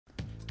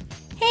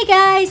Hey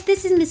guys,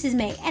 this is Mrs.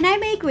 May, and I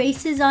make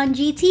races on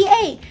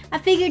GTA. I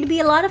figured it'd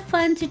be a lot of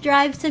fun to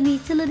drive some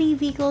utility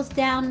vehicles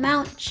down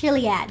Mount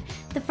Chilliad.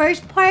 The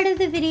first part of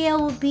the video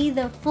will be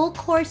the full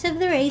course of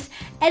the race,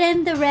 and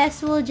then the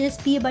rest will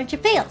just be a bunch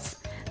of fails.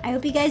 I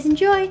hope you guys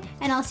enjoy,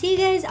 and I'll see you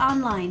guys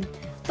online.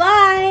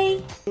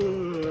 Bye!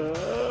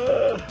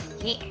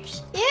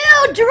 Cheers.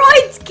 Ew,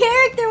 Droid's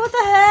character, what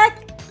the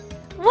heck?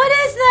 What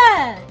is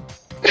that?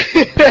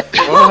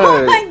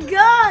 Oh my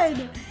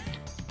god!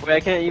 Wait, I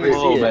can't even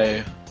see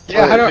it.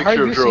 Yeah, how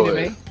do you see it,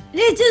 May?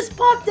 It just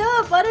popped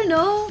up, I don't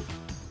know.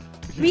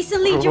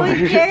 Recently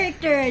joined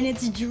character and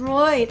it's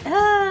Droid.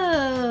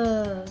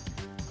 Oh.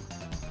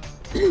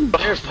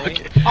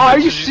 Are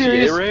you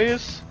serious?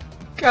 Race?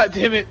 God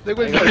damn it. Look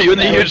what Are you in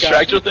the huge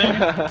tractor thing?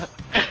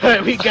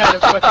 We got a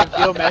fucking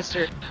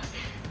Fieldmaster.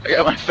 I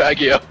got my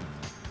Faggio.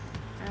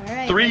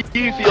 Alright. 3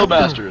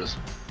 Fieldmasters.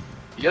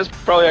 You guys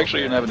probably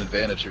actually gonna have an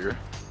advantage here.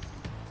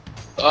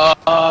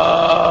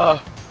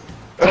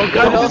 Oh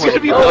god, this is gonna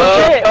be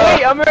bullshit!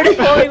 Wait, I'm already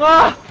falling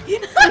off!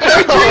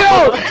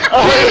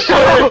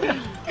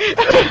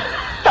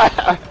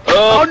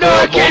 Oh no,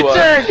 I can't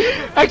turn!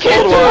 I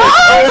can't turn!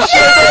 Oh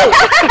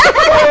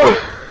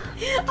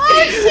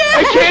shit!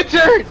 I can't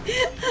turn!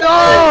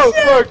 No!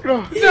 Fuck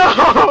no! No!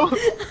 Oh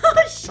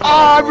shit! Oh,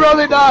 I'm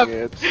rolling up!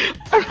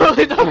 I'm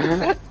rolling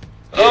up!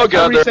 Oh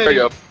god, there we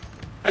go.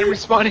 I'm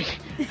respawning.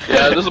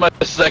 Yeah, this is my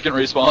second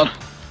respawn.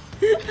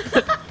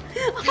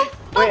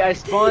 Wait, I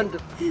spawned.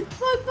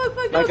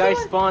 Fuck, My guy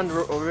spawned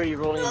already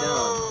rolling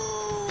down.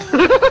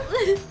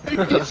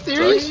 Are you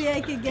serious? Maybe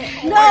I could get.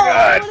 Oh No, my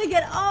I God. want to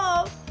get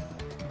off.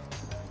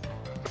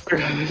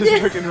 This is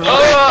freaking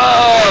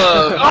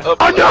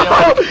Oh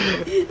no!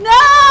 No!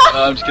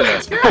 I'm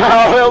just kidding.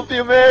 I'll help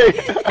you, May!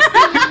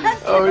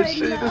 Oh Right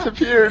shit, now. he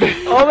disappeared.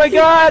 Oh my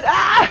god!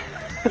 Ah!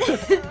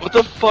 What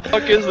the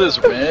fuck is this,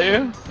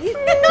 man? Hey,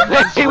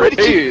 what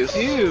did you Race.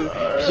 do?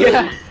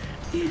 Yeah.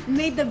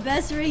 Made the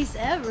best race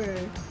ever.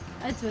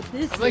 That's what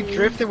this is. I'm like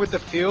drifting with the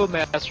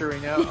Fieldmaster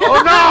right now.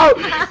 Oh no!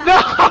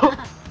 No!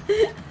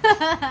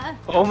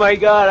 Oh my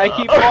god, I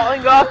keep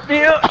falling off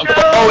field! I'm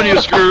following you,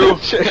 Screw.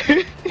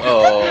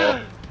 Oh.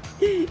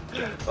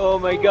 Oh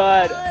my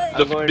god.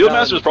 The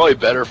Fieldmaster is probably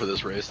better for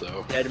this race,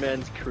 though.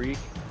 Deadman's Creek.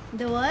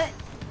 The what?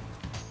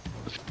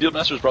 The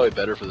Fieldmaster is probably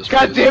better for this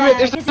God race. damn it,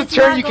 there's because a it's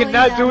turn not you going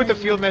cannot do down with the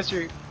right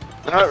Fieldmaster.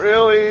 Not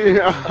really.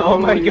 Oh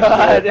my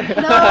god. No,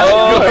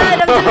 I'm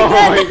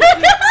doing good.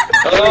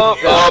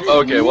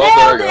 Okay, well,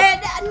 there we go.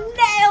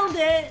 Nailed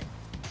it!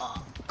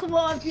 Oh, come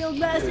on,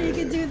 Fieldmaster, you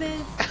can do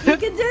this. You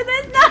can do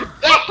this. No!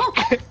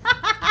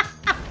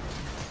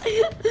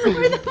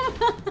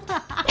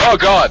 Oh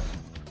god!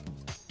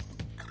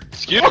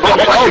 Excuse me!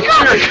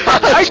 Oh,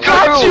 I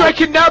got you! I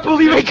cannot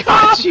believe I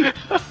got you!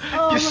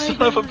 Oh You my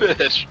son of a God.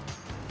 bitch!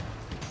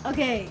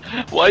 Okay.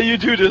 Why you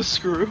do this,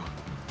 Screw?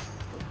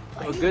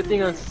 Well, good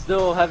thing I'm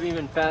still haven't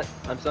even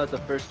I'm still at the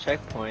first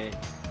checkpoint.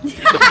 The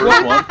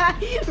first one?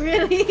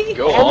 Really?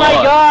 Go Oh on! my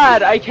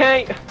god, I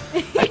can't.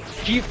 I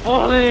keep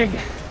falling.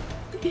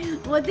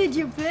 What did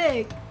you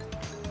pick?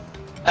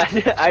 I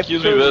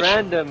Excuse me, chose bitch.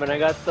 random and I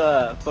got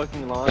the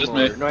fucking Just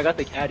lawnmower. me. No, I got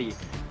the caddy.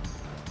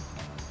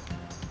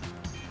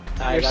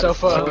 You're so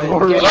fucking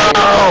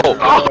Oh!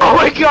 Oh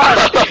my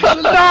god!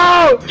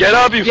 No! Get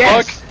up, you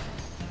Yes! fuck!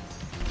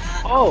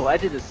 Oh, I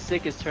did the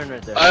sickest turn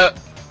right there. No,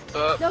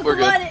 we're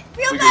come on. good.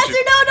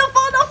 Fieldmaster, no, don't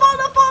fall, don't fall,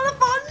 don't fall, don't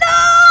fall.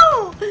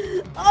 No!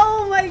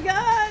 Oh my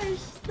gosh.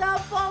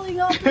 Stop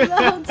falling off the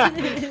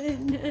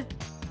mountain.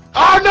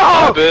 Oh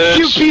no! Bitch.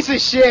 You piece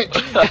of shit!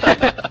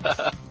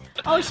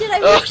 Oh shit, I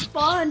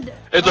respawned.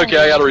 It's okay,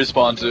 I gotta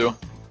respawn too.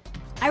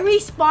 I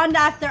respawned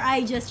after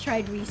I just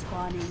tried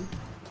respawning.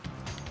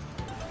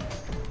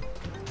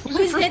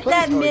 Who's hit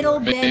that middle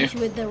Me. bench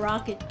with the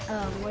rocket,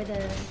 where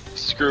the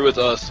Screw with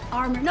us.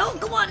 armor? No,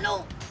 come on,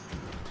 no!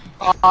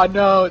 Oh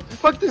no!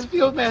 Fuck this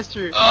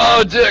Fieldmaster!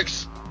 Oh,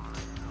 dicks!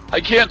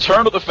 I can't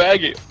turn with the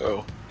faggot.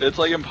 Oh, it's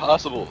like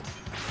impossible.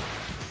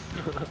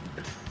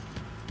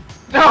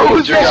 No!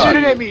 Who's Dear that God.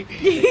 shooting at me?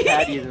 The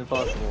caddy is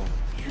impossible.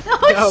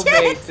 Oh No,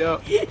 shit! mate,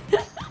 no.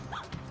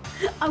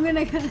 I'm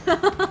gonna.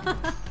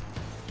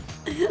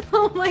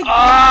 Oh my god!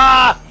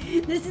 Ah!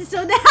 This is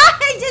so.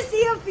 I just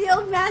see a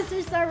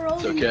Fieldmaster start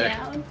rolling okay.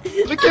 down.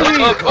 Look at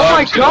me! Oh, Oh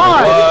my I'm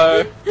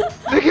god! gonna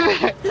Look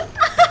at that!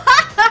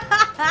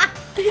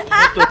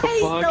 What the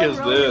fuck is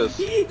this?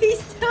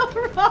 He's still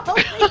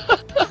rolling.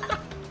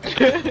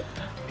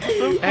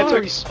 That's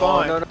where we Oh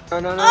spawn. no no no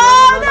no no Oh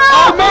no, no!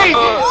 Oh,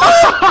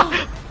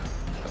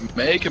 mate!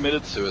 May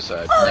committed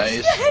suicide. Oh,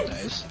 Nice, shit.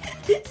 nice.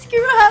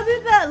 Screw, how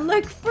did that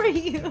look for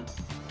you?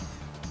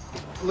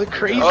 Look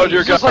crazy. Oh, dear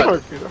It's just God.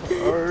 like-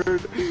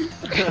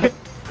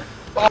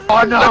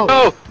 Oh no!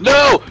 No!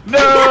 No!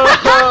 No!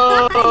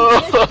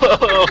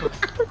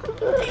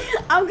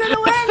 I'm gonna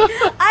win!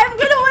 I'm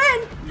gonna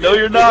win! No,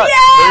 you're not.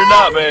 Yes! No, you're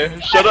not,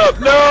 man. Shut up.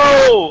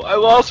 No! I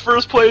lost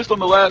first place on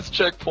the last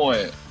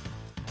checkpoint.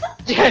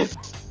 Yes!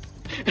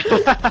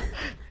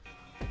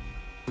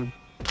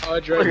 Oh,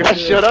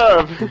 Shut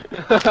up! I'm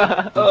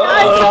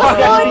so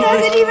slow, it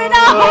doesn't even.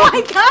 Oh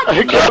my god!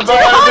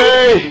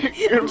 Goodbye!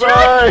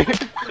 Goodbye!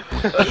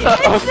 It's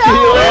so see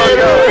you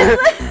later.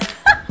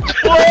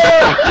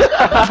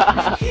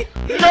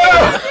 It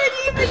doesn't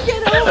even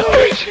get over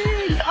this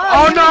thing.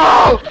 Oh no!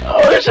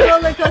 It's a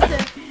roller coaster.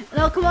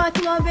 No, come on,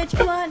 bitch,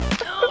 come on. No.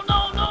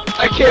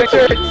 I can't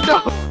turn. No.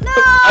 No!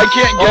 I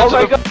can't get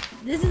to the...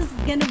 This is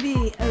gonna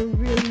be a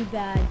really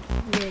bad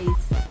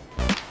race.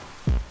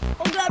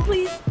 Oh god,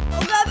 please!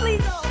 Oh god,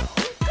 please! Oh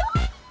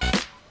god!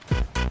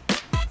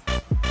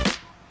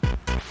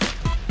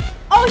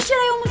 Oh shit!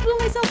 I almost blew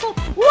myself up.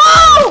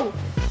 Whoa!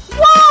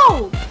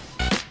 Whoa!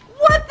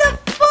 What the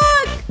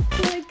fuck?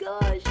 Oh my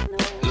gosh!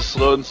 No. Is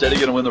Slow and Steady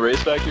gonna win the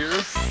race back here? I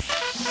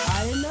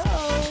don't know.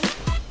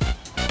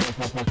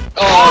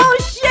 Oh, Oh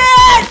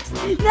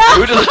shit! No!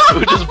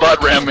 who just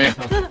butt rammed me?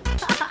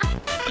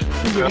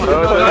 No.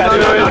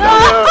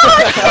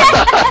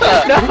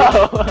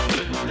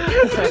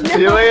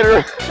 See you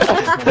later.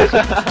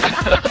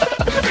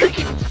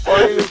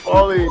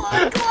 Falling.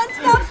 Come on,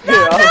 stop!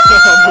 Yeah. No!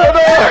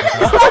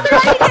 Stop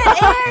trying to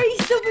get air, you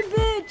stupid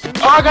bitch!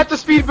 Oh, I got the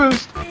speed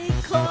boost. Stay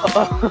calm.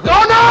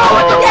 Oh no!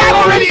 Yeah,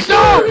 Already please no!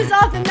 shoot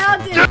off the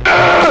mountain.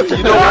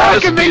 You don't want to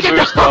can make speed it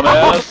boost,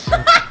 dumbass.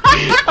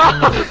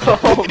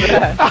 Oh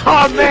man.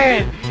 Oh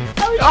man!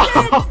 Oh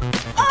shit!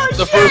 Oh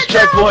The shit! first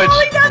checkpoint. No, I'm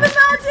rolling down the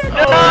mountain!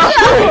 Oh,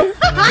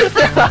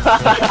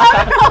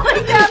 I'm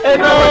rolling down the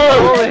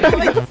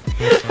mountain!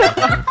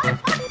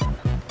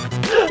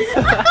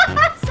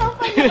 So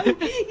funny!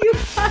 You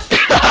fucking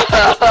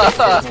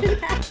such an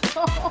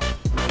asshole!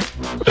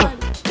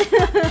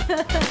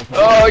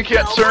 Oh, I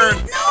can't turn.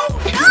 No!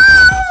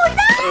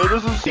 Oh,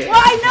 this is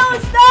Why no?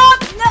 Stop!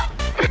 No!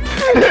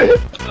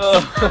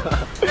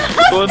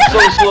 Going so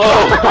slow.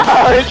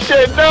 oh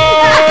shit, no!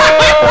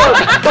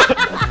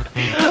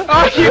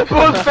 Oh, you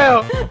both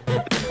fell.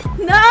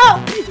 No!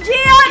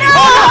 Gio, no!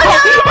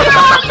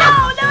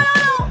 No!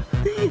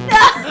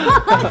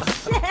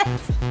 Shit!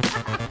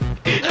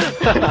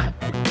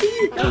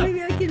 No, maybe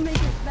I can make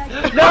it back. No!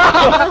 No!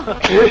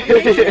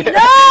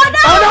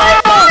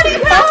 My body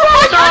fell!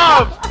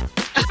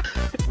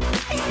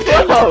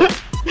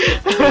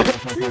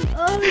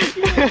 Oh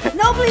shit!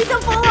 No, please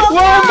don't fall off!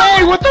 Whoa,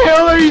 man! What the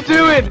hell are you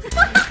doing?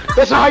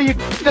 That's how you.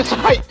 Get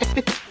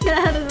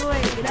out of the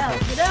way! Get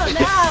out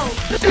now!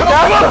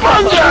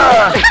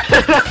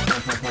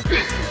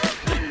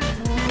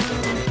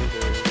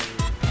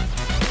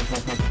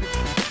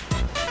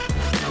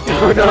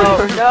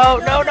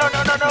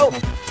 No.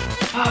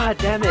 Ah,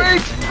 damn it.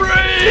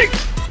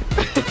 Brakes!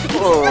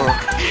 Oh.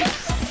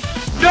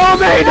 No,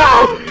 man,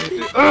 no!